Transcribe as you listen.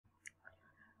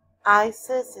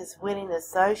ISIS is winning the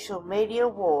social media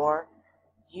war,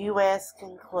 U.S.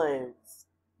 concludes.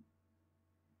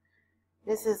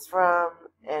 This is from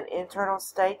an internal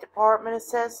State Department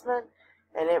assessment,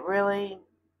 and it really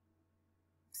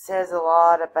says a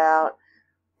lot about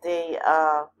the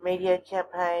media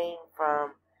campaign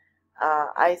from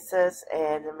ISIS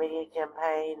and the media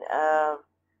campaign of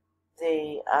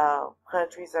the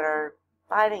countries that are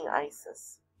fighting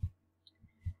ISIS.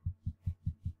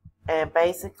 And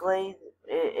basically,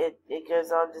 it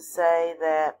goes on to say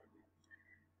that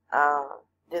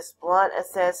this blunt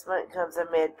assessment comes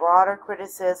amid broader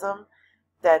criticism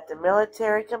that the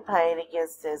military campaign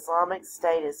against the Islamic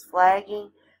State is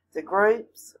flagging. The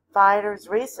group's fighters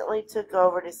recently took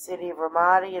over the city of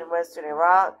Ramadi in western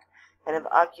Iraq and have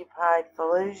occupied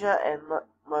Fallujah and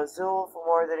Mosul for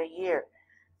more than a year.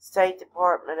 State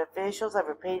Department officials have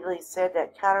repeatedly said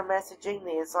that counter-messaging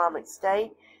the Islamic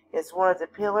State is one of the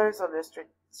pillars on the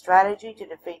strategy to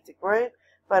defeat the group,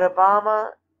 but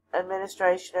Obama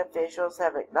administration officials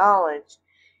have acknowledged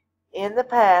in the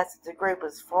past that the group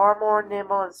was far more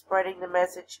nimble in spreading the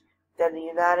message than the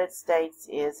United States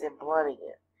is in blunting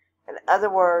it. In other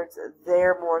words,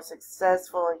 they're more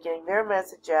successful in getting their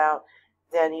message out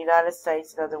than the United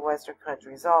States and other Western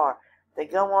countries are. They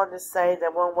go on to say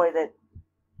that one way that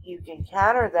you can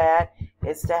counter that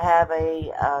is to have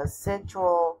a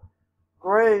central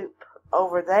group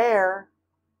over there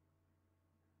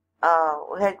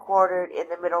headquartered in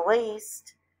the Middle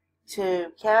East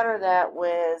to counter that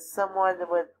with someone that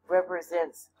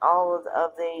represents all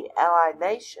of the allied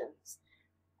nations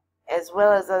as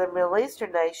well as other Middle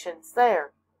Eastern nations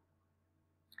there.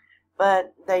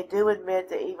 But they do admit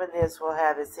that even this will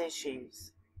have its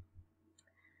issues.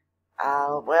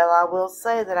 Well, I will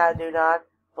say that I do not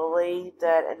believe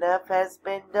that enough has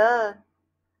been done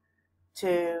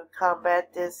to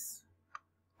combat this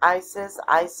ISIS,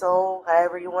 ISIL,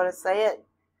 however you want to say it.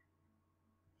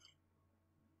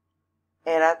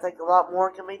 And I think a lot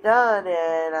more can be done,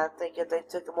 and I think if they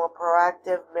took a more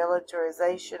proactive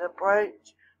militarization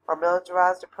approach or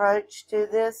militarized approach to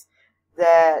this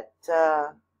that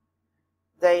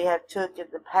they have took in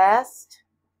the past,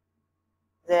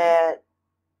 that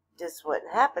this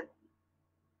wouldn't happen.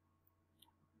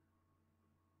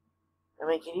 I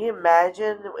mean, can you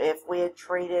imagine if we had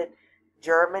treated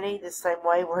Germany the same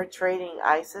way we're treating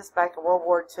ISIS back in World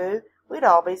War II? We'd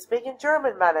all be speaking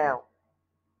German by now.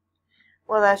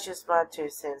 Well, that's just my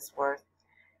 2 cents worth.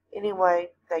 Anyway,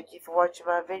 thank you for watching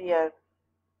my video.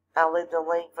 I'll leave the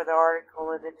link for the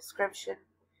article in the description.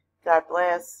 God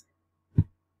bless.